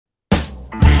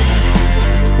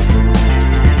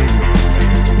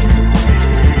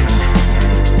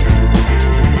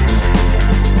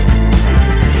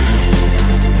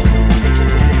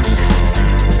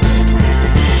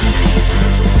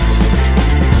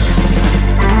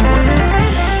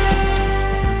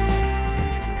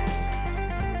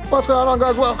What's going on,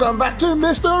 guys? Welcome back to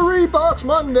Mystery Box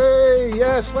Monday.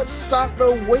 Yes, let's start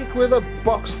the week with a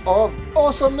box of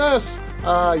awesomeness.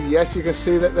 Yes, you can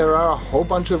see that there are a whole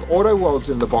bunch of Auto Worlds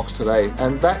in the box today,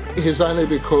 and that is only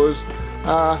because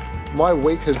my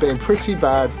week has been pretty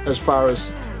bad as far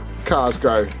as cars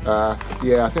go.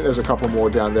 Yeah, I think there's a couple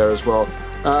more down there as well.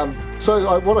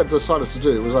 What I decided to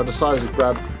do was I decided to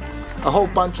grab a whole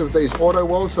bunch of these Auto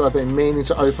Worlds that I've been meaning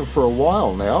to open for a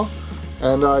while now.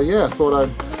 And yeah, I thought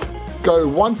I'd go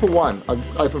one for one. I'd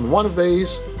open one of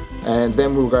these, and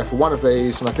then we'll go for one of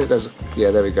these. And I think there's, yeah,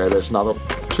 there we go. There's another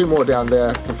two more down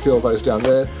there. Can feel those down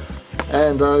there.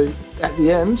 And at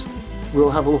the end, we'll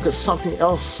have a look at something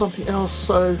else.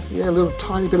 So yeah, a little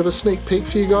tiny bit of a sneak peek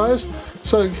for you guys.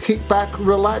 So kick back,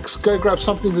 relax, go grab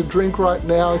something to drink right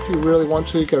now if you really want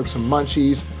to. Grab some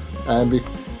munchies, and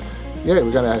yeah,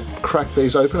 we're going to crack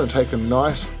these open and take a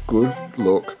nice, good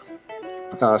look.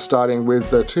 Starting with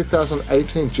the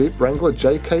 2018 Jeep Wrangler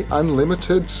JK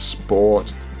Unlimited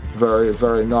Sport. Very,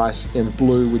 very nice in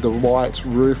blue with the white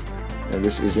roof. And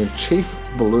this is in Chief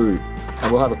Blue.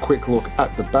 And we'll have a quick look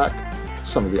at the back.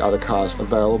 Some of the other cars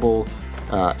available.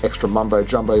 Extra mumbo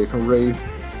jumbo you can read.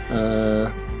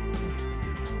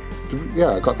 Yeah,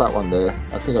 I got that one there.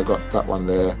 I think I got that one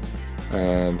there.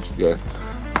 And yeah,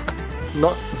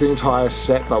 not the entire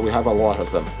set, but we have a lot of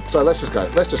them. So let's just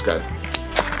go.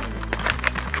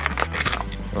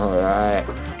 Alright,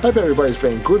 hope everybody's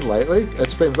been good lately.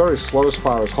 It's been very slow as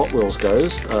far as Hot Wheels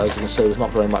goes. As you can see, there's not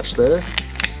very much there.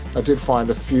 I did find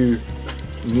a few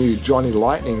new Johnny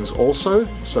Lightnings also,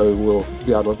 so we'll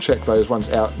be able to check those ones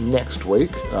out next week.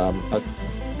 I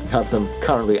have them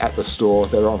currently at the store.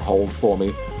 They're on hold for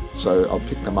me, so I'll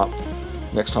pick them up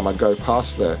next time I go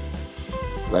past there.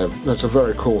 That's a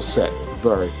very cool set.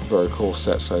 Very, very cool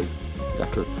set, so you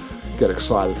have to get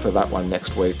excited for that one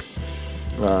next week.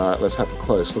 Alright, let's have a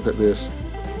close look at this.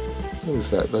 What is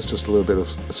that? That's just a little bit of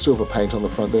silver paint on the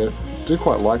front there. I do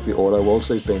quite like the Auto Worlds.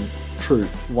 They've been true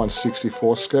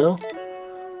 1/64 scale.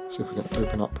 See if we can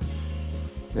open up.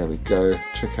 There we go.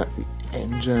 Check out the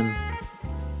engine.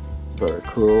 Very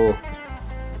cool.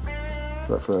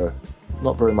 But for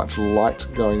not very much light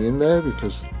going in there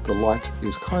because the light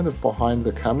is kind of behind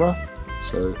the camera.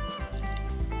 So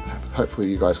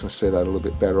hopefully you guys can see that a little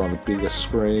bit better on the bigger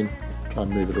screen. Try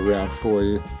and move it around for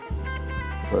you.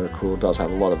 Very cool. It does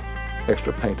have a lot of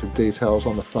extra painted details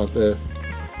on the front there.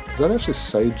 Does that actually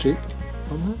say Jeep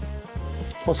on there?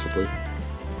 Possibly.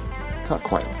 Can't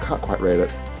quite read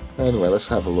it. Anyway, let's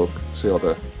have a look. See all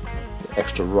the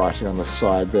extra writing on the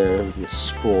side there with your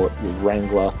Sport, your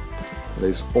Wrangler.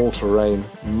 These all-terrain,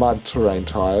 mud-terrain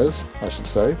tyres, I should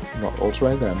say. Not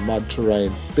all-terrain, they're mud-terrain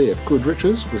BF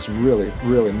Goodrich's with some really,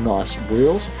 really nice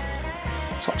wheels.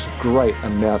 Such a great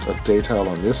amount of detail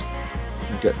on this.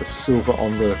 You get the silver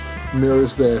on the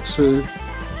mirrors there too.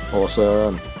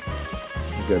 Awesome.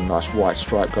 You get a nice white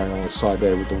stripe going on the side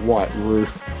there with the white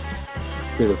roof.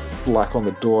 Bit of black on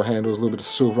the door handles, a little bit of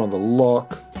silver on the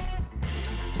lock.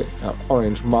 Get an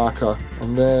orange marker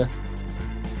on there.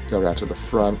 Go around to the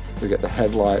front. You get the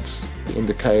headlights, the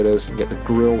indicators, and get the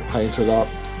grille painted up.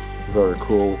 Very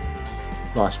cool.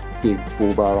 Nice big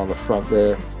bull bar on the front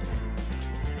there.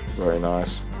 Very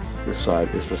nice. This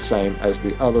side is the same as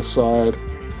the other side.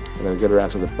 And then we get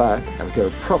around to the back and get a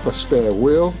proper spare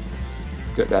wheel.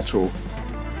 Get the actual,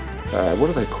 what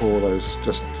do they call those?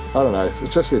 Just, I don't know.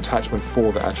 It's just the attachment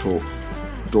for the actual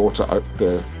door to open,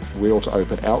 the wheel to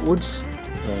open outwards.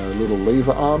 Little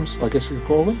lever arms, I guess you could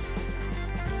call them.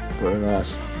 Very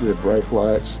nice. Rear brake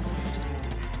lights.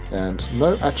 And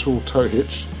no actual tow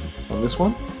hitch on this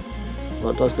one.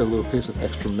 But it does get a little piece of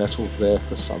extra metal there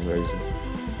for some reason.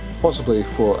 Possibly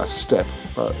for a step,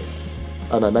 but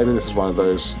I don't know, maybe this is one of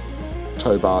those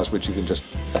tow bars which you can just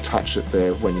attach it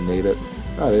there when you need it.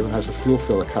 Oh, it even has the fuel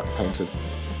filler cap painted.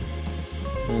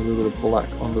 And a little bit of black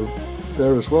on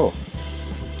there as well.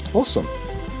 Awesome.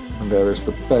 And there is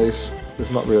the base. There's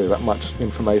not really that much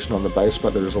information on the base,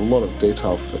 but there is a lot of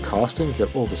detail for the casting. You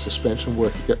get all the suspension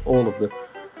work, you get all of the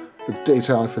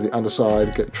detailing for the underside,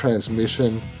 you get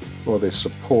transmission, all their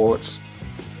supports.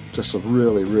 Just a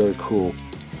really, really cool.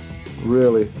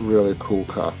 Really, really cool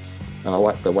car. And I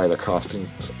like the way the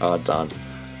castings are done.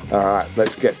 Alright,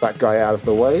 let's get that guy out of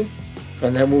the way.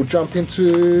 And then we'll jump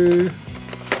into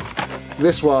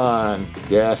this one.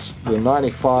 Yes, the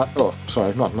 95, oh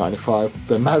sorry, not 95,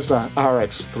 the Mazda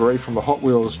RX-3 from the Hot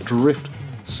Wheels Drift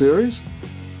series.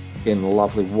 In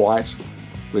lovely white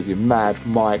with your Mad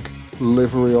Mike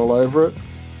livery all over it.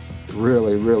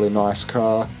 Really, really nice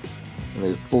car. And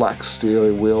these black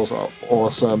steely wheels are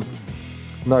awesome.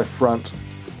 No front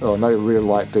or no rear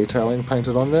light detailing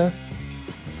painted on there.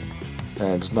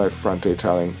 and no front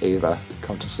detailing either,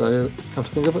 come to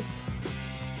think of it.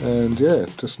 And yeah,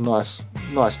 just nice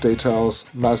details.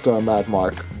 Mazda Mad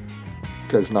Mike,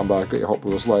 get his number, get your Hot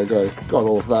Wheels logo, got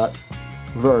all of that.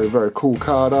 Very, very cool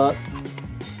card art.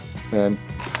 And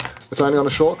it's only on a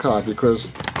short card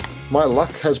because my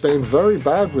luck has been very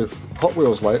bad with Hot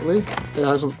Wheels lately.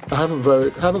 I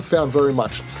haven't found very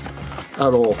much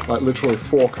at all. Like literally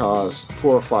 4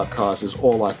 or 5 cars is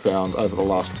all I found over the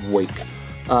last week.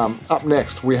 Up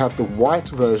next we have the white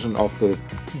version of the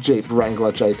Jeep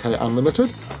Wrangler JK Unlimited.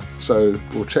 So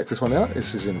we'll check this one out.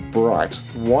 This is in bright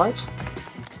white.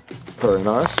 Very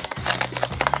nice.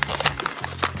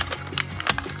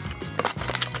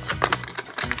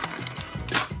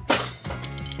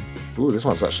 Ooh, this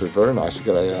one's actually very nice. You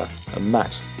get a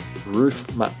matte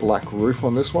black roof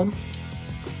on this one.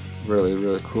 Really,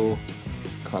 really cool.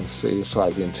 Kind of see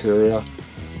inside the interior.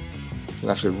 You can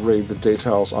actually read the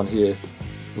details on here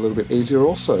a little bit easier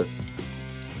also.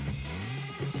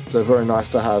 So very nice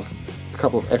to have a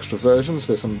couple of extra versions.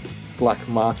 There's some black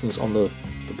markings on the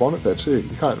bonnet there too.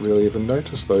 You can't really even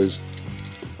notice those.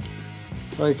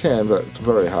 Well, you can, but it's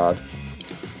very hard.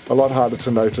 A lot harder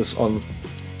to notice on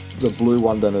the blue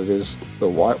one than it is the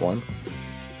white one.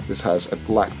 This has a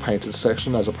black painted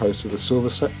section as opposed to the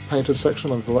silver painted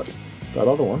section on that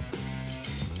other one.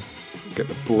 Get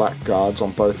the black guards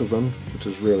on both of them, which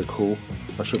is really cool.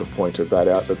 I should have pointed that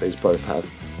out, that these both have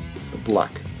the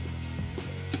black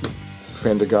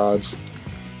fender guards.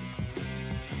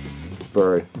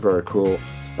 Very, very cool.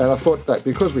 And I thought that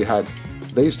because we had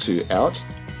these two out,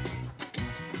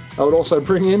 I would also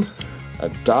bring in a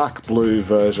dark blue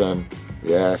version.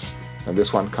 Yes, and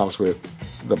this one comes with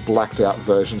the blacked out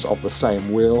versions of the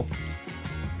same wheel.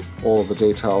 All of the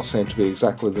details seem to be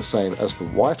exactly the same as the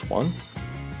white one,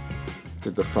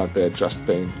 with the front there just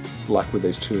being black with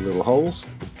these 2 little holes.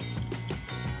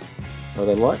 Are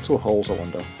they lights or holes, I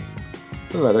wonder?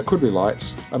 I don't know, they could be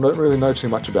lights. I don't really know too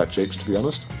much about Jeeps, to be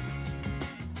honest.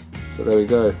 But there we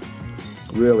go.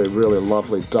 Really, really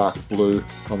lovely dark blue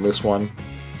on this one.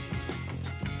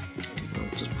 I'll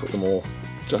just put them all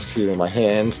just here in my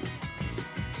hand.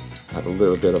 Have a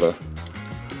little bit of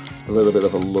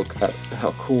a look at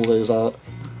how cool these are.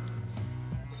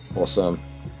 Awesome.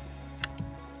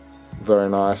 Very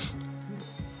nice.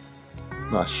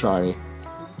 Nice shiny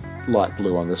light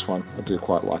blue on this one. I do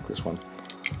quite like this one.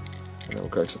 And then we'll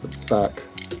go to the back.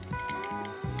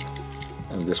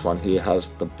 And this one here has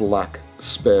the black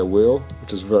spare wheel,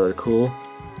 which is very cool.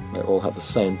 They all have the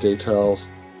same details.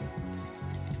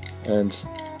 And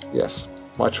yes,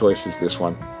 my choice is this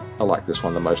one. I like this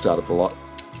one the most out of the lot.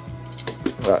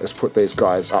 Let's put these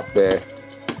guys up there.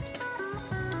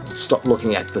 Stop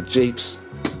looking at the Jeeps.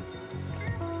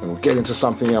 And we'll get into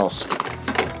something else.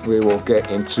 We will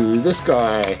get into this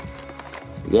guy.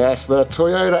 Yes, the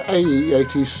Toyota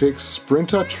AE86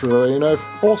 Sprinter Torino,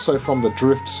 also from the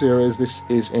Drift series. This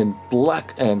is in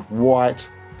black and white.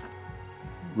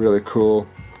 Really cool.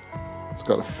 It's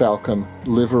got a Falcon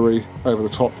livery over the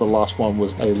top. The last one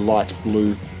was a light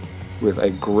blue with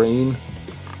a green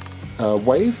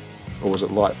wave, or was it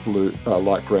light blue,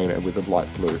 light green and with a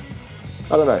light blue?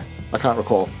 I don't know. I can't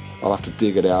recall. I'll have to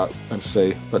dig it out and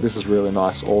see. But this is really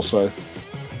nice also.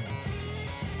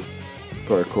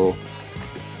 Very cool.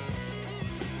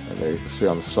 And there you can see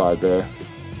on the side there,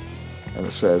 and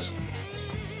it says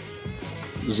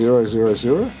 000. Is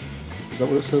that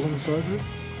what it says on the side there?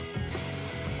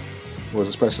 Or was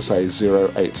it supposed to say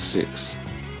 086?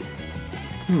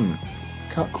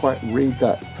 Can't quite read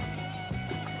that.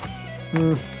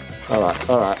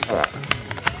 Alright.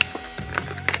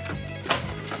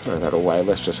 Throw that away,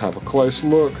 let's just have a close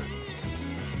look.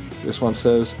 This one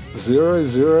says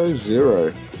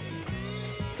 000.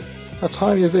 How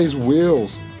tiny are these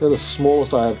wheels? They're the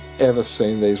smallest I have ever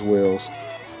seen these wheels.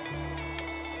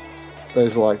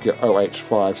 These are like your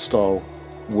OH5 style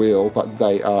wheel, but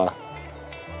they are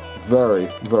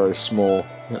very, very small.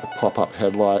 You got the pop-up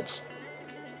headlights.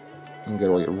 You can get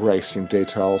all your racing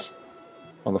details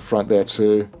on the front there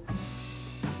too.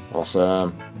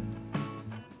 Awesome.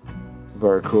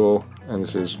 Very cool. And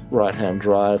this is right-hand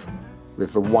drive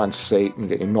with the one seat, and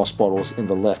get your NOS bottles in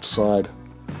the left side.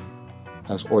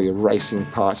 Has all your racing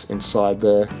parts inside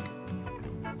there.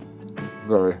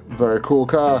 Very, very cool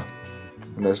car.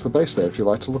 And there's the base there if you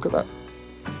like to look at that.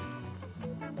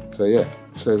 So yeah,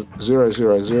 it says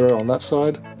 000 on that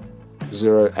side,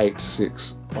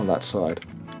 086 on that side.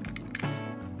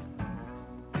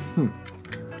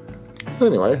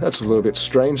 Anyway, that's a little bit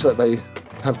strange that they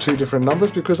have 2 different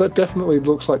numbers, because that definitely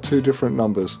looks like 2 different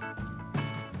numbers.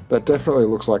 That definitely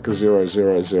looks like a 000.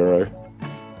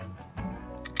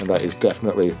 and that is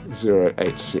definitely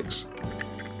 086.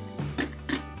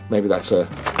 Maybe that's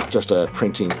just a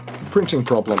printing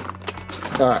problem.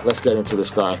 Alright, let's get into this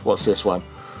guy. What's this one?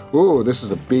 Ooh, this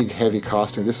is a big heavy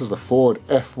casting. This is the Ford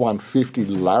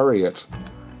F-150 Lariat,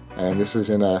 and this is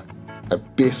in a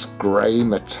Abyss Grey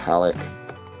metallic.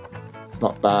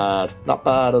 Not bad, not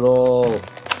bad at all.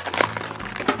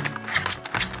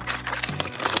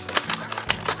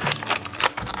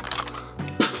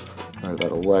 Throw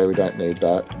that away, we don't need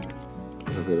that. A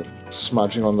little bit of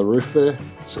smudging on the roof there.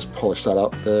 Let's just polish that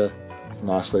up there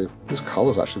nicely. This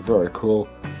colour's actually very cool.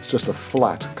 It's just a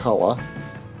flat colour.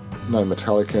 No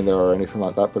metallic in there or anything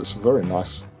like that, but it's a very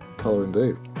nice colour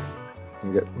indeed.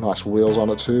 You get nice wheels on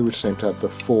it too, which seem to have the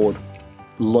Ford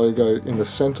logo in the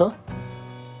centre.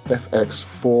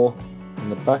 FX4 in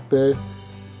the back there.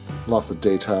 Love the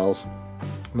details.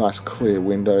 Nice clear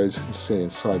windows, you can see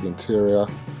inside the interior.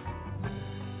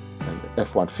 And the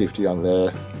F-150 on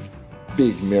there.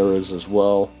 Big mirrors as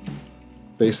well.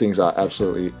 These things are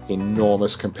absolutely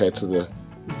enormous compared to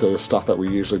the stuff that we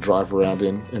usually drive around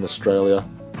in Australia.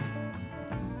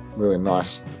 Really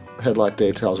nice headlight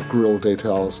details, grille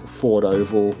details, Ford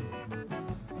oval.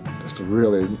 Just a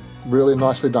really, really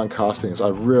nicely done castings. I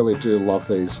really do love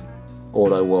these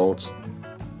Auto Worlds.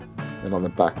 And on the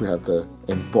back we have the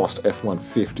embossed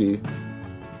F-150.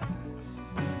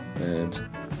 And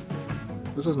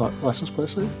what's this license plate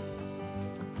say?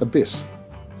 Abyss.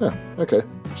 Yeah, okay.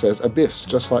 It says Abyss,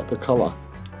 just like the colour.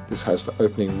 This has the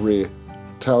opening rear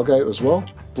tailgate as well.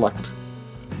 Black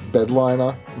bed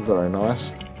liner, very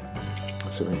nice.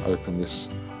 Let's see if we can open this.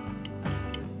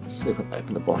 See if we can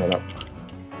open the bonnet up.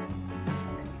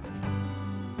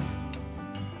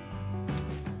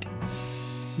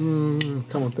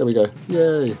 Come on, there we go.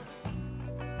 Yay!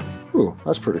 Ooh,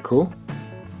 that's pretty cool.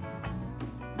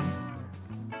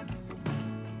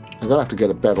 I'm gonna have to get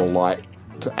a better light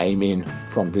to aim in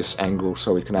from this angle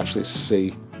so we can actually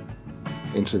see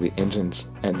into the engines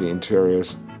and the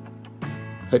interiors.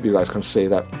 Hope you guys can see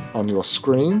that on your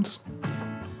screens.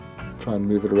 Try and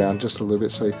move it around just a little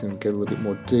bit so you can get a little bit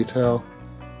more detail.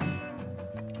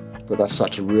 But that's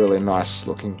such a really nice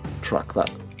looking truck.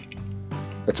 That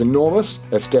it's enormous.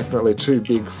 It's definitely too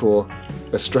big for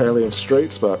Australian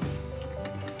streets, but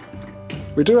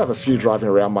we do have a few driving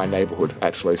around my neighbourhood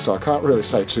actually, so I can't really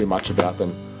say too much about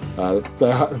them.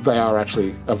 They are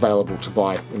actually available to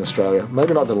buy in Australia.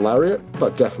 Maybe not the Lariat,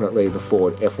 but definitely the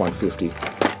Ford F-150.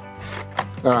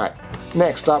 Alright,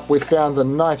 next up we found the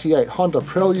 98 Honda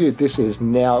Prelude. This is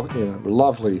now in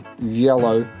lovely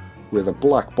yellow with a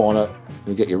black bonnet.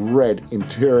 You get your red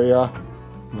interior.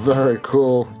 Very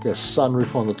cool. You get a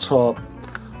sunroof on the top.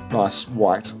 Nice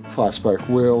white 5-spoke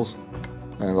wheels.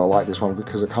 And I like this one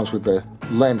because it comes with the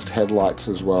lensed headlights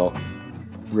as well.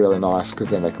 Really nice, because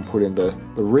then they can put in the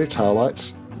rear tail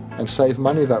lights and save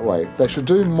money that way. They should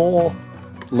do more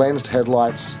lensed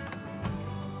headlights.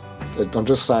 I'm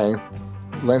just saying,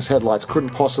 lensed headlights couldn't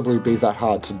possibly be that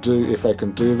hard to do if they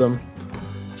can do them.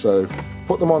 So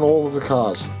put them on all of the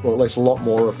cars, or at least a lot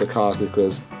more of the cars,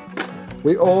 because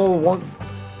we all want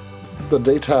the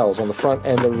details on the front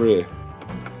and the rear.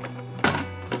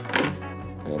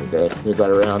 There we go, move that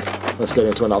around. Let's get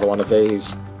into another one of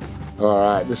these.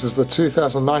 Alright, this is the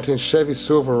 2019 Chevy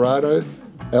Silverado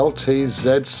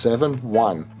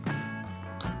LTZ71.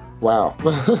 Wow.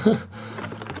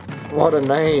 What a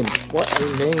name. What a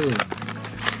name.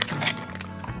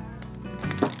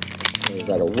 Move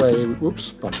that away. Whoops,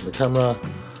 bumping the camera.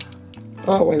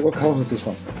 Oh wait, what colour is this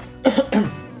one?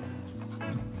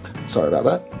 Sorry about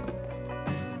that.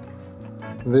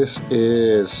 This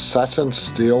is Satin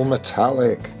Steel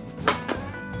Metallic.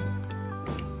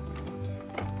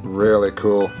 Really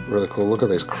cool, really cool. Look at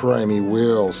these chromy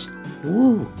wheels.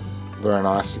 Woo! Very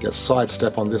nice. You get side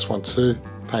step on this one too.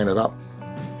 Painted up.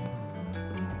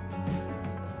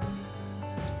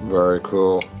 Very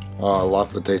cool. Oh, I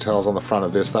love the details on the front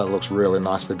of this. That looks really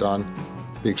nicely done.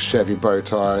 Big Chevy bow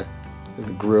tie.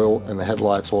 The grille and the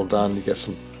headlights all done. You get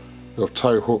some little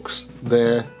tow hooks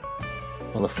there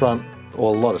on the front.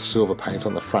 Or a lot of silver paint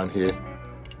on the front here.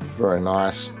 Very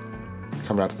nice.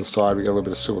 Coming out to the side, we get a little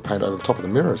bit of silver paint over the top of the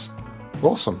mirrors.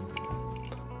 Awesome.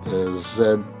 There's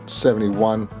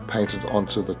Z71 painted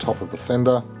onto the top of the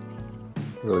fender.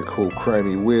 Really cool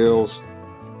chromy wheels.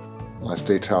 Nice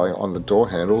detailing on the door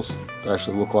handles. They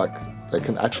actually look like they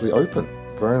can actually open.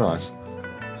 Very nice.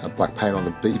 Black paint on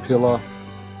the B pillar.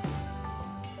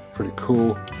 Pretty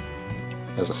cool.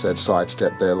 As I said, side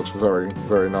step there. Looks very,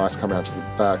 very nice coming out to the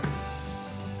back.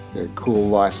 You get a cool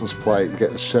license plate. You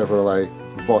get the Chevrolet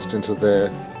embossed into there.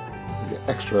 You get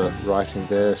extra writing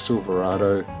there,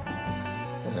 Silverado,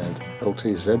 and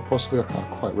LTZ possibly, I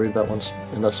can't quite read that one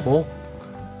in that small.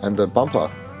 And the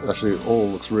bumper actually all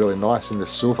looks really nice in this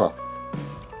silver.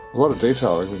 A lot of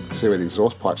detail, you can see where the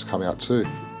exhaust pipes come out too.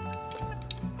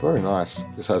 Very nice.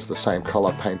 This has the same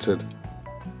colour painted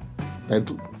bed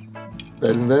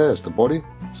in there as the body,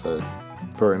 so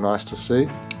very nice to see.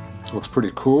 Looks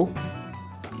pretty cool.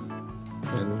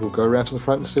 And we'll go around to the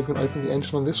front and see if we can open the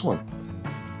engine on this one.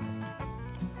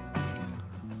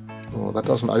 Oh, that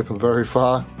doesn't open very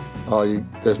far. Oh,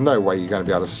 there's no way you're going to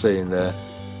be able to see in there.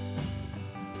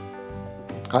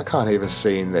 I can't even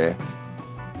see in there.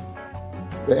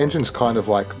 The engine's kind of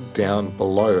like down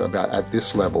below, about at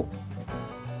this level.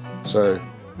 So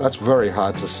that's very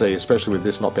hard to see, especially with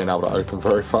this not being able to open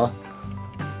very far.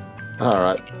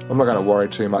 Alright, I'm not going to worry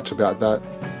too much about that.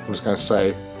 I'm just going to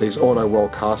say these Auto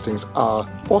World castings are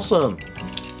awesome.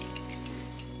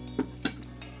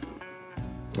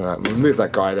 Alright, we'll move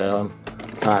that guy down.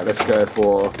 Alright, let's go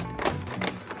for...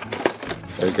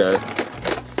 There we go.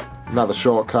 Another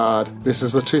short card. This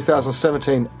is the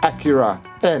 2017 Acura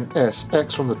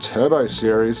NSX from the Turbo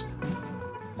series.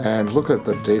 And look at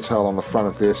the detail on the front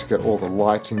of this. You get all the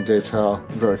lighting detail,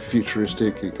 very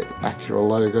futuristic. You get the Acura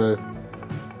logo.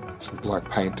 Some black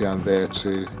paint down there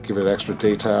to give it extra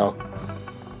detail.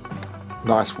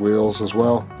 Nice wheels as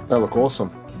well. They look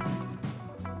awesome.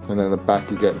 And then in the back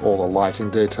you get all the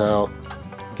lighting detail.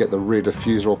 You get the rear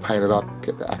diffuser all painted up.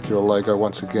 Get the Acura logo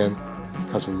once again.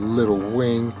 Comes with a little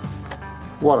wing.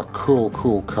 What a cool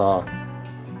car.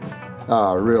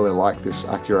 I really like this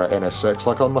Acura NSX.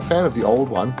 Like, I'm a fan of the old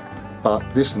one,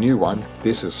 but this new one,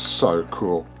 this is so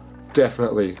cool.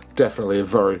 Definitely a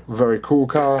very cool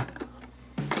car.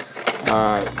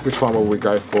 Alright, which one will we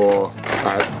go for?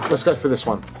 Alright, let's go for this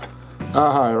one.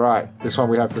 Alright, this one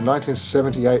we have the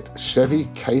 1978 Chevy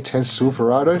K10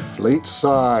 Silverado Fleet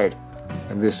Side.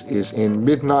 And this is in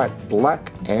midnight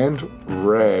black and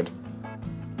red.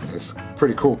 There's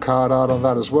pretty cool card art on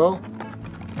that as well.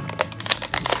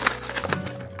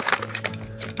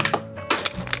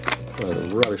 Throw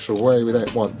the rubbish away, we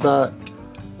don't want that.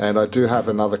 And I do have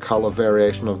another colour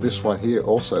variation of this one here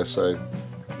also, so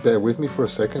bear with me for a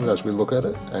second as we look at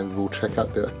it and we'll check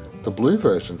out the blue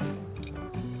version.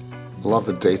 Love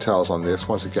the details on this.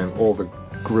 Once again, all the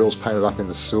grills painted up in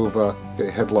the silver. You get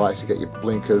your headlights, you get your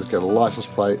blinkers, get a license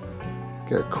plate,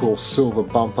 get a cool silver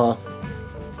bumper.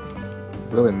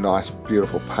 Really nice,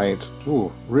 beautiful paint.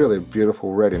 Ooh, really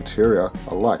beautiful red interior.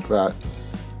 I like that.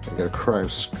 You get a chrome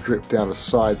strip down the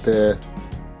side there.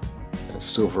 And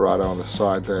Silverado on the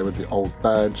side there with the old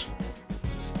badge.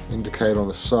 Indicator on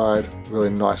the side. Really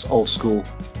nice old school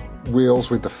wheels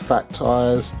with the fat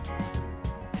tires.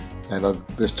 And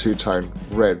this two-tone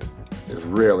red is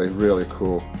really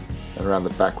cool. And around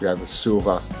the back we have the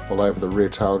silver all over the rear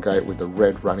tailgate with the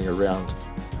red running around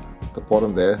the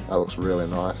bottom there. That looks really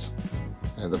nice.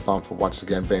 And the bumper once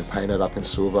again being painted up in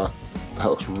silver. That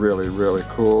looks really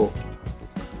cool.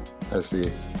 As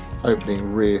the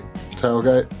opening rear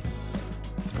tailgate.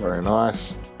 Very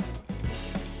nice.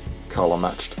 Colour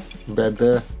matched bed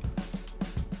there.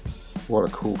 What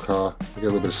a cool car. You get a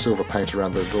little bit of silver paint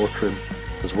around the door trim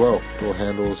as well. Door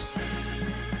handles.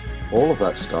 All of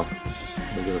that stuff.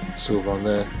 A little bit of silver on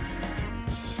there.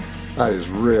 That is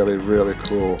really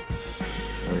cool.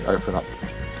 And we open up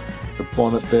the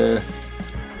bonnet there.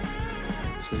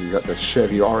 So you got the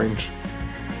Chevy orange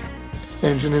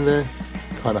engine in there.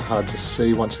 Kind of hard to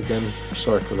see once again.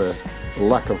 Sorry for the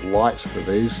lack of light for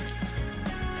these.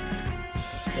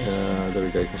 There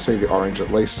we go, you can see the orange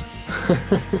at least.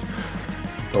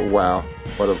 But wow,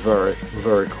 what a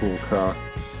very cool car.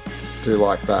 Do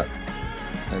like that.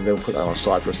 And then we'll put that on the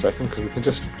side for a second because we can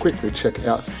just quickly check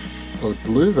out the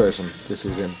blue version this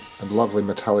is in. A lovely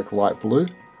metallic light blue.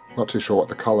 Not too sure what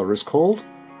the colour is called.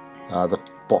 The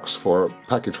box for it,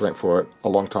 package went for it a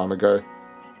long time ago.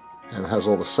 And it has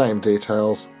all the same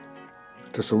details.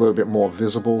 Just a little bit more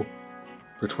visible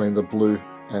between the blue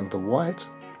and the white.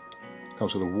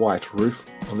 Comes with a white roof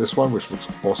on this one, which looks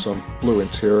awesome. Blue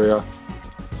interior.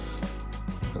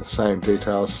 And the same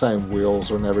details, same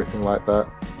wheels and everything like that.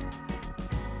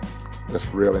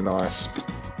 Just really nice.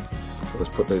 So let's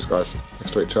put these guys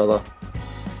next to each other.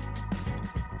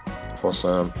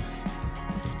 Awesome.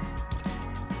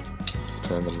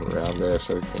 Turn them around there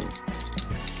so we can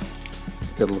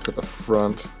get a look at the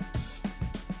front.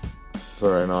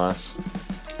 Very nice.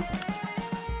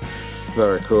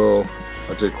 Very cool.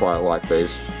 I do quite like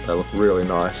these. They look really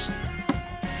nice.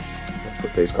 I'll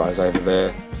put these guys over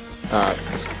there.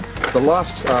 The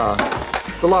last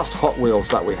Hot Wheels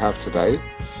that we have today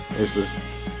is the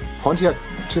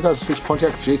 2006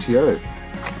 Pontiac GTO.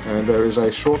 And there is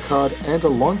a short card and a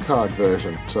long card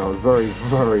version. So I was very,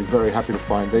 very, very happy to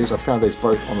find these. I found these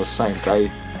both on the same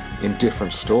day in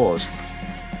different stores.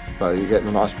 But you get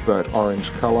the nice burnt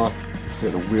orange colour, you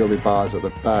get the wheelie bars at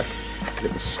the back, you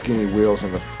get the skinny wheels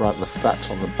in the front, the fats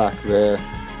on the back there.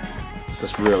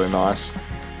 Just really nice.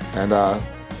 And I'm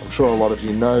sure a lot of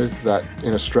you know that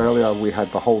in Australia we had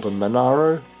the Holden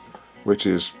Monaro, which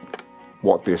is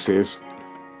what this is.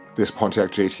 This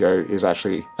Pontiac GTO is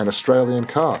actually an Australian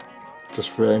car, just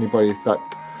for anybody that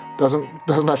doesn't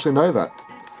actually know that.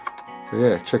 So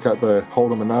yeah, check out the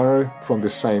Holden Monaro from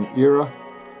this same era,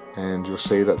 and you'll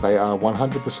see that they are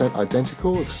 100%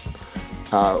 identical.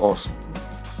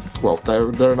 Well,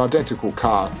 they're an identical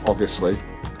car, obviously,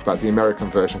 but the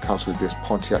American version comes with this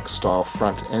Pontiac style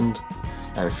front end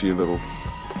and a few little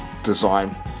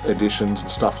design additions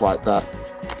and stuff like that.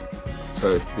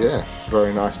 So yeah,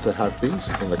 very nice to have these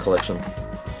in the collection.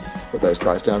 Put those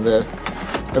guys down there.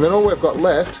 And then all we've got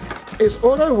left is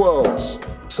Auto Worlds.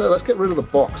 So let's get rid of the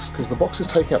box, because the box is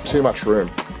taking up too much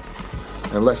room.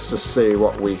 And let's just see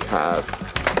what we have.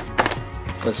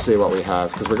 Let's see what we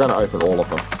have, because we're going to open all of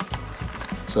them.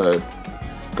 So,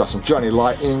 got some Johnny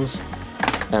Lightnings,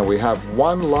 and we have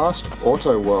one last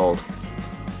Auto World,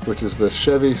 which is the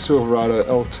Chevy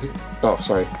Silverado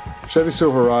Chevy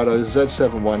Silverado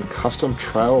Z71 Custom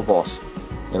Trail Boss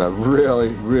in a really,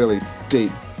 really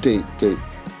deep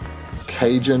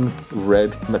Cajun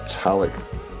red metallic.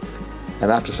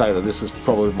 And I have to say that this is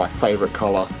probably my favourite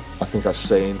colour I think I've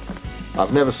seen.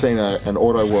 I've never seen an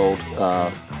Auto World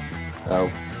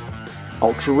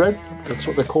Ultra Red. That's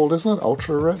what they're called, isn't it?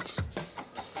 Ultra Reds?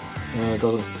 No, it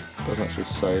doesn't actually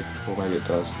say, or maybe it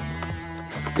does.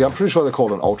 Yeah, I'm pretty sure they're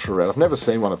called an Ultra Red. I've never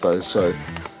seen one of those, so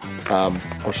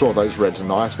I'm sure those reds are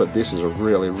nice, but this is a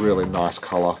really, really nice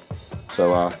colour.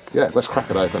 So yeah, let's crack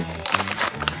it open.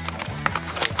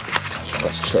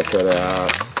 Let's check it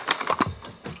out.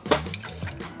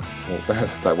 Well,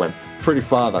 that went pretty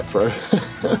far, that throw.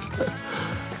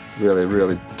 Really,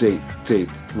 really deep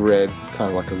red, kind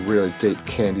of like a really deep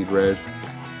candied red.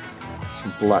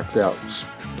 Some blacked out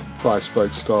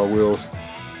 5-spoke style wheels,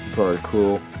 very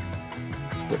cool.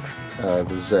 The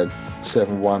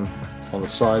Z71 on the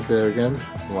side there again,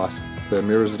 like the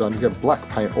mirrors are done. You get black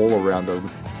paint all around the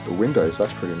windows,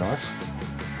 that's pretty nice.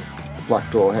 Black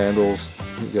door handles,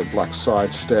 you get black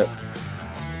side step,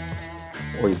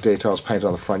 all your details painted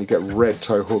on the front. You get red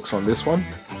tow hooks on this one,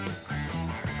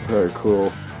 very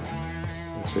cool.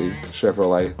 You see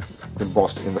Chevrolet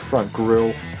embossed in the front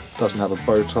grille, doesn't have a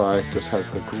bow tie, just has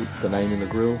the name in the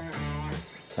grille,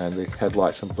 and the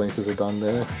headlights and blinkers are done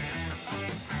there.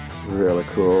 Really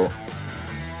cool.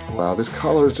 Wow, this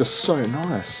colour is just so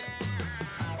nice.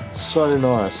 So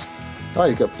nice. Oh,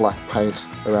 you get black paint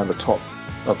around the top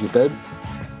of your bed.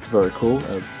 Very cool.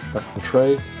 And back of the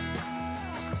tray.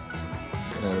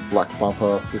 And a black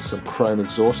bumper with some chrome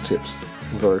exhaust tips.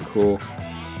 Very cool.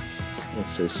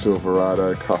 Let's see,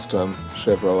 Silverado, custom,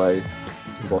 Chevrolet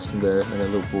embossed in there, and a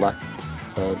little black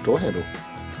door handle.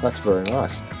 That's very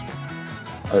nice.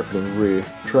 Opening rear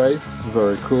tray.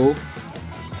 Very cool.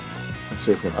 Let's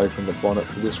see if we can open the bonnet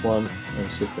for this one and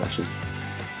see if we can actually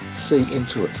see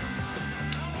into it.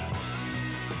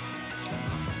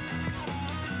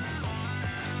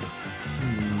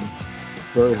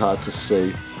 Very hard to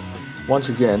see. Once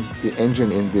again, the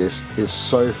engine in this is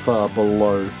so far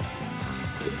below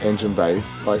the engine bay.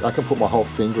 Like, I can put my whole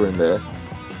finger in there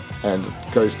and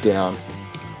it goes down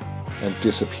and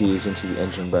disappears into the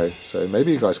engine bay. So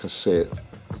maybe you guys can see it.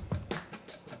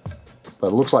 But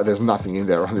it looks like there's nothing in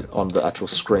there on the actual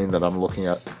screen that I'm looking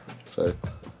at. So,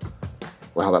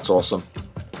 wow, that's awesome.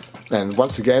 And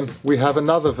once again, we have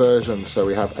another version. So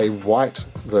we have a white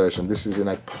version. This is in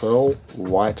a pearl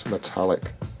white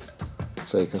metallic.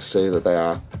 So you can see that they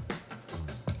are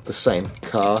the same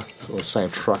car, or the same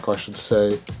truck I should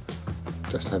say.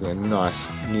 Just having a nice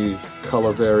new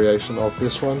color variation of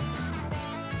this one.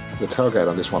 The tailgate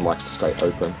on this one likes to stay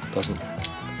open.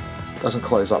 Doesn't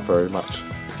close up very much.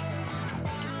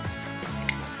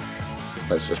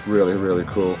 That's just really, really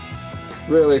cool.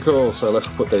 Really cool. So let's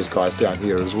put these guys down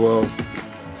here as well.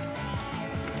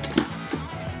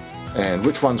 And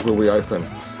which ones will we open?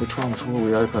 Which ones will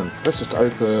we open? Let's just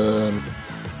open...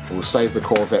 We'll save the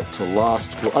Corvette till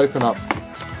last. We'll open up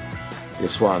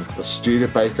this one, the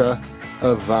Studebaker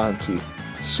Avanti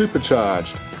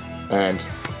Supercharged. And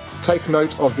take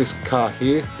note of this car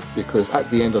here, because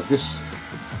at the end of this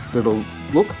little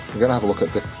look, we're going to have a look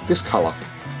at this colour.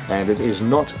 And it is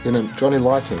not in a Johnny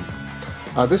Lighting.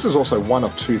 This is also one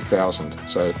of 2000,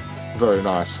 so very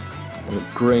nice. And a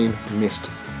green mist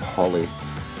poly.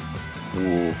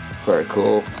 Ooh, very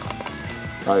cool.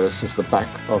 Oh, this is the back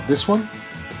of this one.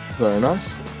 Very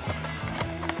nice.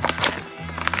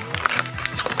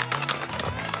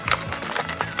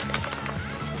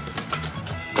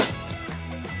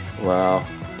 Wow,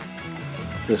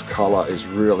 this colour is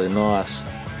really nice.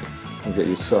 You get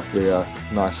yourself the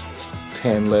nice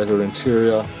tan leather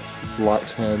interior, light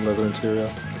tan leather interior,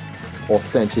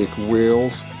 authentic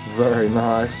wheels, very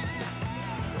nice.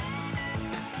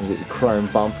 You get your chrome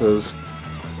bumpers,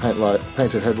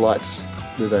 painted headlights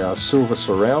with a silver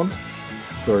surround,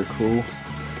 very cool.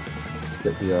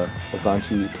 Get the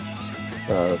Avanti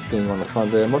thing on the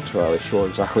front there. I'm not entirely sure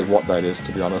exactly what that is,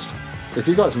 to be honest. If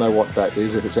you guys know what that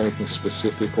is, if it's anything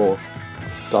specific or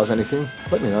does anything,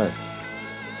 let me know.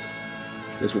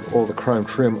 It's with all the chrome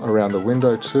trim around the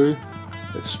window too.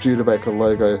 It's Studebaker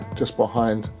logo just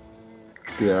behind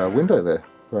the window there.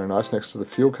 Very nice, next to the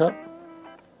fuel cap.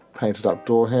 Painted up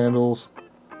door handles.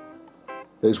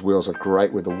 These wheels are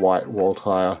great with the white wall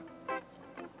tyre.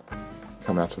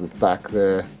 Coming out to the back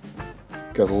there.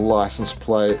 Got a license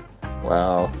plate.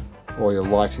 Wow, all your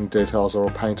lighting details are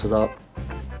all painted up.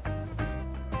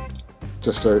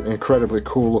 Just an incredibly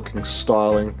cool looking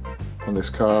styling on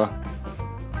this car.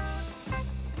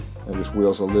 And this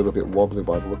wheel's a little bit wobbly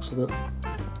by the looks of it.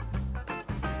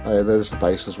 Oh yeah, there's the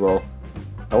base as well.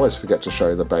 I always forget to show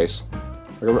you the base.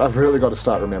 I've really got to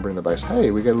start remembering the base.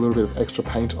 Hey, we get a little bit of extra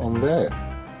paint on there.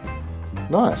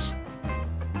 Nice.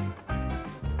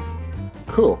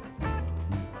 Cool.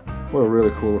 What a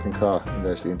really cool looking car. And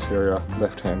there's the interior,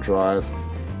 left-hand drive.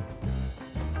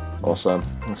 Awesome.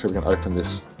 Let's see if we can open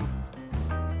this.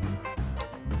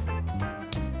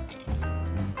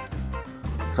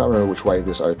 Can't remember which way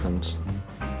this opens.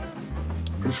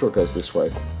 Pretty sure it goes this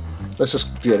way. Let's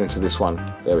just get into this one.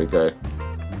 There we go.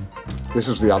 This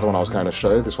is the other one I was going to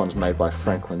show. This one's made by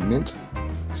Franklin Mint.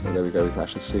 So there we go, we can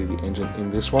actually see the engine in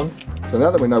this one. So now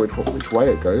that we know which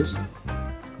way it goes,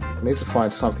 we need to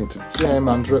find something to jam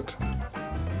under it.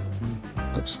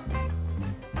 Oops.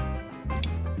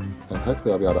 And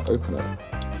hopefully I'll be able to open it.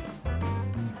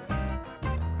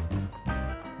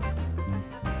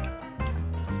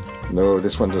 No,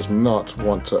 this one does not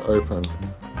want to open.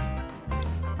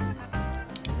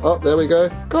 Oh, there we go.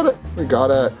 Got it. We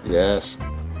got it. Yes.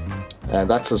 And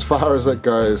that's as far as it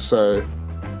goes, so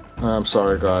I'm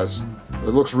sorry guys. It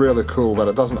looks really cool, but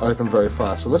it doesn't open very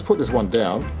fast. So let's put this one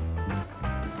down.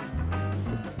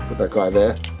 Put that guy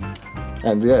there.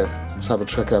 And yeah, let's have a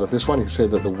check out of this one. You can see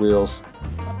that the wheels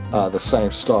are the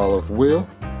same style of wheel.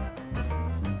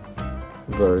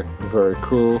 Very, very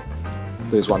cool.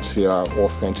 These ones here are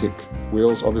authentic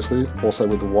wheels, obviously, also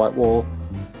with the white wall.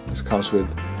 This comes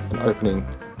with an opening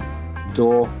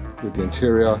door with the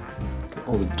interior.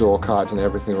 All the door cards and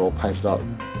everything are all painted up.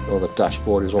 All the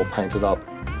dashboard is all painted up.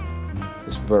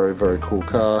 It's a very, very cool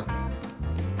car.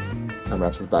 Come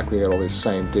around to the back, we get all these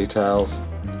same details.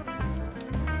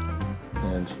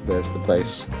 And there's the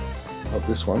base of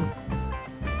this one.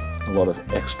 A lot of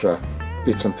extra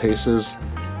bits and pieces.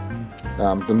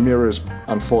 The mirrors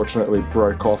unfortunately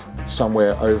broke off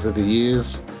somewhere over the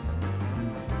years.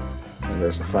 And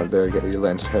there's the front there, you get your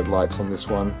lensed headlights on this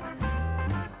one.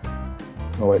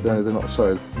 Oh wait, they're not,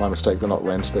 sorry, my mistake, they're not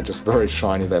lensed, they're just very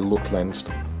shiny, they look lensed.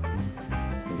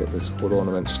 You get this wood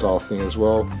ornament style thing as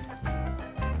well.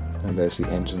 And there's the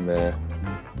engine there.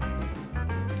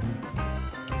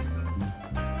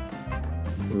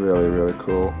 Really, really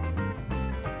cool.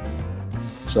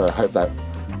 So I hope that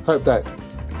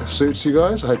suits you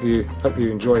guys. I hope you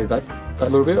enjoy that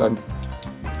little bit.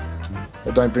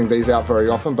 I don't bring these out very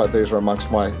often, but these are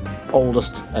amongst my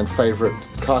oldest and favourite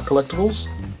car collectibles.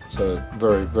 So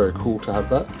very, very cool to have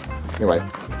that. Anyway,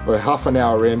 we're half an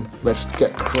hour in. Let's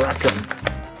get cracking.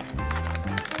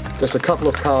 Just a couple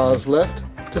of cars left.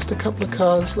 Just a couple of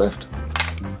cars left.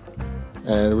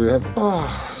 And we have,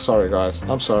 oh, sorry guys,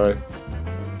 I'm sorry.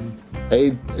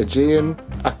 Aegean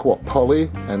Aqua Poly,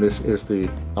 and this is the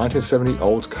 1970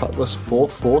 Olds Cutlass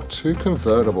 442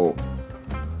 convertible.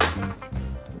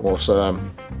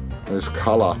 Awesome. And this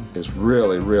colour is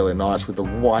really, really nice with the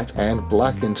white and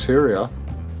black interior.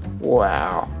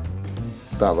 Wow.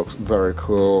 That looks very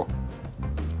cool.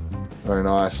 Very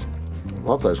nice.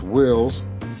 Love those wheels.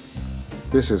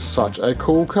 This is such a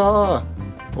cool car.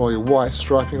 All your white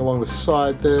striping along the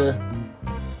side there.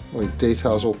 All your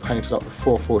details all painted up, the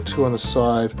 442 on the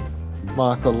side.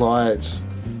 Marker lights.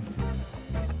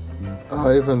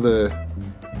 Oh, even the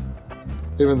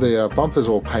bumpers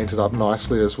all painted up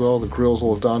nicely as well. The grill's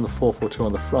all done. The 442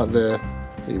 on the front there.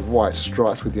 The white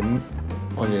stripes with your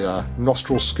on your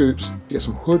nostril scoops. You get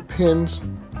some hood pins.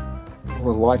 All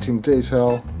the lighting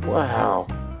detail. Wow.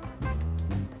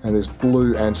 And this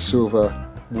blue and silver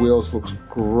wheels looks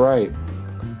great.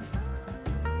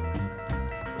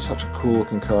 cool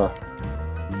looking car.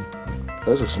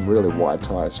 Those are some really wide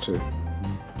tyres too.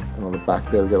 And on the back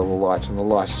there we get all the lights and the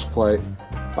license plate.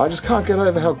 I just can't get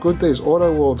over how good these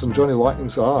Auto Worlds and Johnny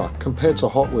Lightnings are compared to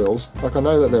Hot Wheels. Like, I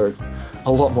know that they're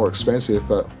a lot more expensive,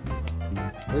 but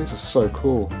these are so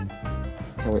cool.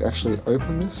 Can we actually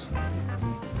open this?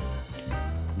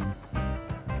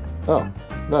 Oh,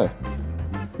 no.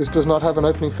 This does not have an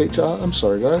opening feature. I'm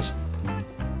sorry, guys.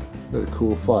 Really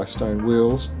cool Firestone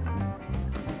wheels.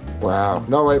 Wow,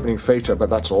 no opening feature, but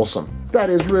that's awesome. That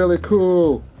is really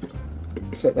cool.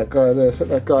 Set that guy there, set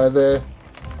that guy there.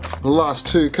 The last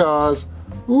two cars.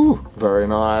 Ooh, very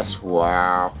nice.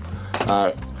 Wow.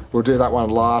 We'll do that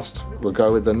one last. We'll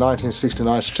go with the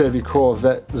 1969 Chevy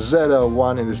Corvette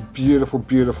ZL1 in this beautiful,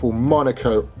 beautiful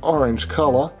Monaco orange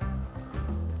color.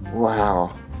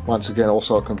 Wow. Once again,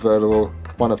 also a convertible.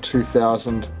 One of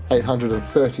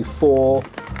 2,834.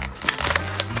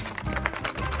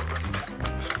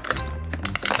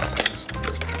 Let's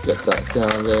get that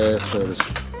down there. Throw this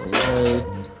away.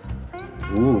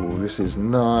 Ooh, this is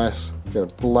nice. Get a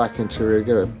black interior.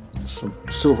 Get some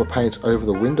silver paint over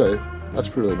the window.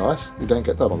 That's really nice. You don't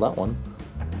get that on that one.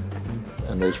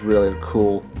 And these really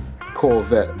cool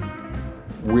Corvette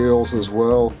wheels as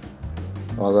well.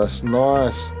 Oh, that's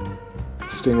nice.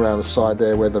 Sting around the side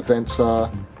there where the vents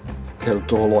are. Get a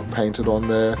door lock painted on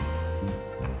there.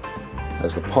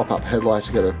 There's the pop-up headlight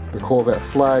to get the Corvette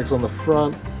flags on the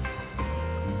front.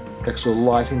 Extra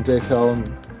lighting detail,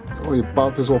 and all your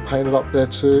bumpers all painted up there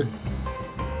too.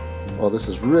 Oh, this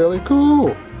is really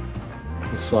cool.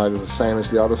 This side is the same as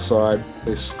the other side.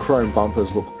 These chrome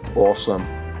bumpers look awesome.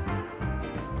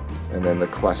 And then the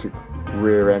classic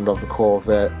rear end of the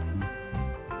Corvette.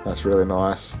 That's really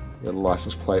nice. You got a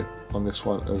license plate on this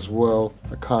one as well.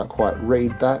 I can't quite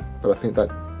read that, but I think that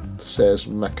says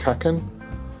Macacan.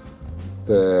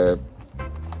 The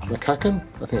Macacan?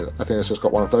 I think it's just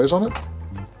got one of those on it.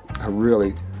 I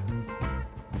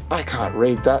can't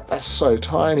read that. That's so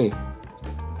tiny.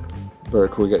 Very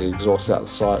cool. You get your exhaust out the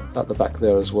side, at the back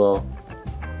there as well.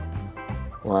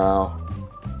 Wow.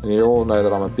 And you all know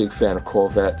that I'm a big fan of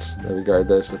Corvettes. There we go.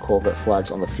 There's the Corvette flags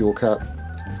on the fuel cap.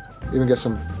 Even get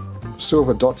some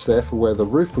silver dots there for where the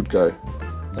roof would go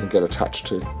and get attached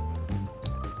to.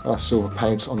 Silver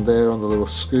paints on there on the little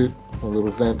scoop, on the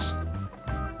little vents.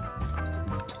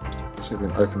 Let's see if we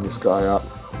can open this guy up.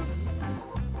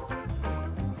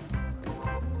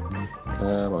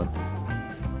 Come on.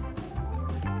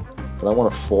 I don't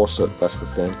want to force it, that's the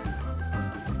thing.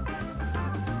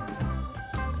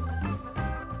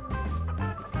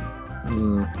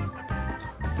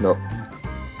 Nope.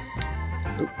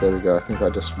 Oop, there we go. I think I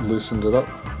just loosened it up.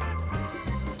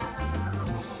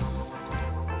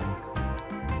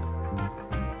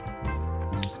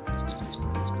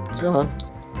 Come on.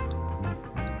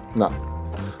 No.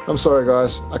 I'm sorry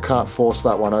guys, I can't force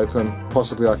that one open.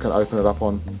 Possibly I can open it up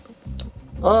on...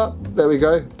 there we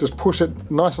go. Just push it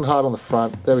nice and hard on the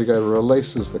front. There we go,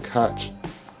 releases the catch.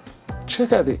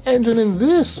 Check out the engine in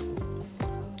this.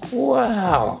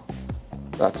 Wow.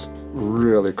 That's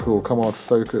really cool. Come on,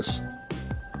 focus.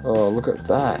 Oh, look at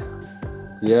that.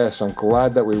 Yes, I'm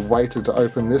glad that we waited to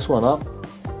open this one up.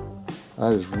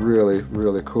 That is really,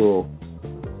 really cool.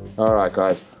 Alright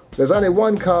guys, there's only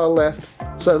one car left,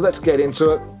 so let's get into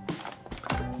it.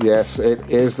 Yes, it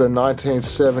is the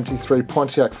 1973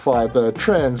 Pontiac Firebird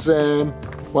Trans Am,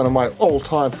 one of my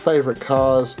all-time favorite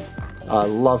cars. I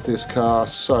love this car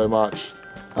so much.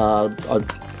 I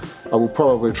will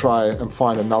probably try and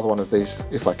find another one of these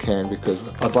if I can, because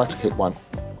I'd like to keep one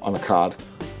on a card.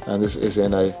 And this is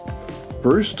in a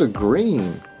Brewster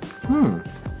green.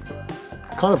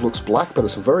 Kind of looks black, but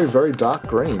it's a very, very dark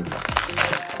green.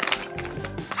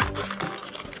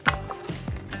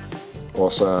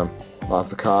 Awesome.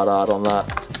 Love the card art on that.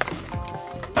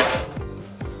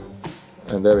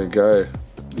 And there we go.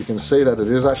 You can see that it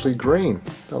is actually green.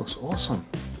 That looks awesome.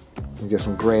 You get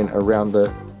some green around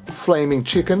the flaming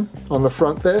chicken on the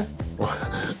front there.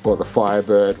 Or the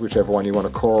Firebird, whichever one you want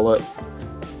to call it.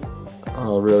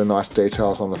 Oh, really nice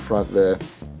details on the front there.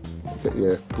 Get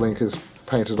your blinkers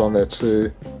painted on there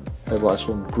too. Headlights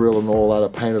from grille and all that are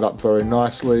painted up very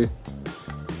nicely.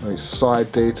 These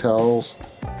side details.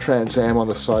 Trans Am on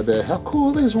the side there. How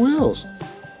cool are these wheels?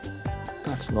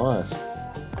 That's nice.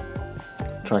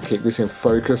 Try and keep this in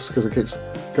focus because it keeps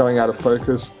going out of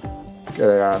focus. Get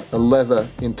a leather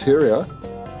interior.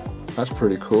 That's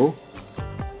pretty cool.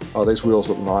 Oh, these wheels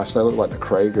look nice. They look like the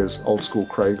Kragers, old school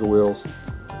Krager wheels.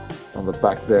 On the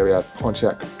back there we have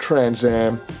Pontiac Trans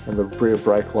Am and the rear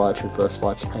brake lights, reverse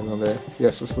lights painted on there.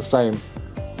 Yes, it's the same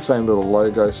little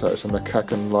logo, so it's a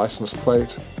Macacan license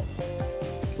plate,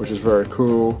 which is very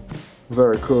cool.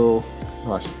 Very cool.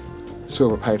 Nice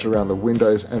silver paint around the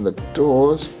windows and the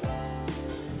doors.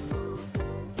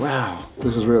 Wow,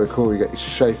 this is really cool. You get your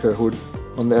shaker hood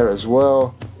on there as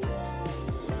well.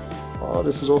 Oh,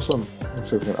 this is awesome. Let's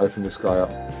see if we can open this guy up.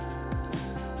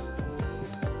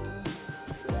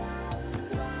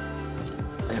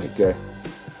 There we go.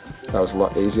 That was a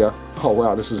lot easier. Oh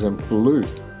wow, this is in blue.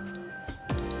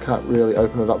 Can't really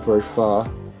open it up very far.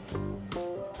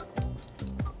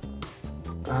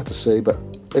 Hard to see, but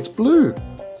it's blue.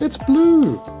 It's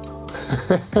blue.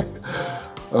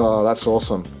 Oh, that's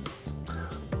awesome.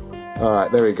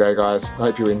 Alright, there we go guys. I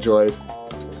hope you enjoyed.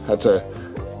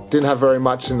 Didn't have very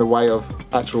much in the way of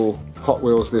actual Hot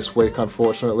Wheels this week,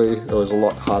 unfortunately. It was a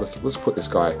lot harder. Let's put this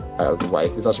guy out of the way.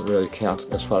 It doesn't really count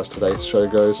as far as today's show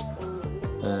goes.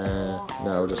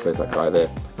 No, we'll just leave that guy there.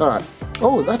 Alright.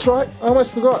 Oh, that's right. I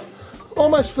almost forgot.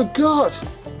 Almost forgot!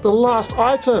 The last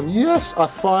item. Yes, I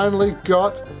finally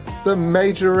got the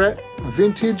Majorette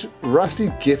Vintage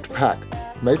Rusty Gift Pack.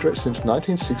 Majorette since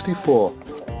 1964.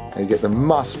 And you get the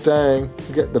Mustang,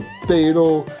 you get the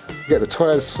Beetle, you get the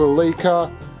Toyota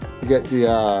Celica, you get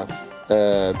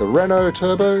the Renault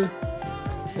Turbo,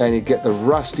 and you get the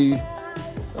rusty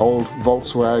old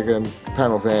Volkswagen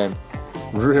panel van.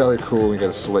 Really cool. You get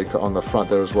a Celica on the front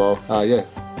there as well. Yeah,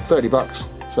 30 bucks.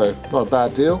 So not a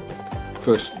bad deal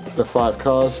for the 5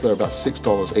 cars. They're about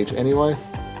 $6 each anyway.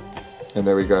 And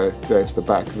there we go. There's the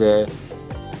back there.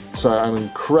 So I'm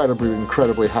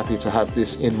incredibly happy to have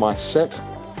this in my set.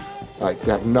 Like,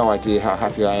 you have no idea how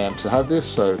happy I am to have this.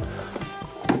 So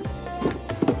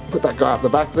put that guy up the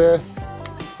back there.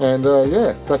 And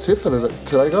yeah, that's it for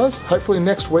today, guys. Hopefully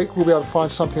next week we'll be able to find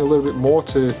something a little bit more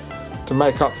to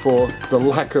make up for the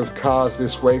lack of cars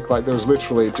this week. Like, there was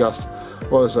literally just,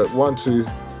 what was it, 1, 2,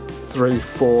 3,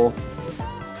 4,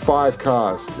 5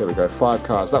 cars. There we go, 5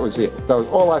 cars. That was it. That was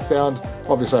all I found.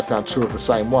 Obviously I found 2 of the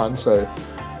same one, so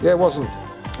yeah, it wasn't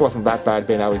that bad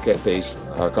being able to get these.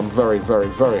 Like, I'm very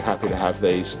happy to have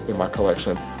these in my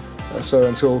collection. So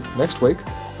until next week,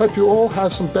 hope you all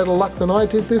have some better luck than I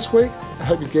did this week. I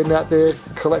hope you're getting out there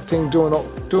collecting, doing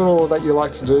all that you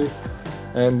like to do.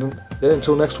 And yeah,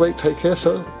 until next week, take care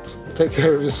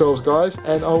of yourselves, guys,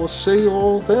 and I will see you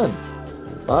all then.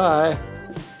 Bye.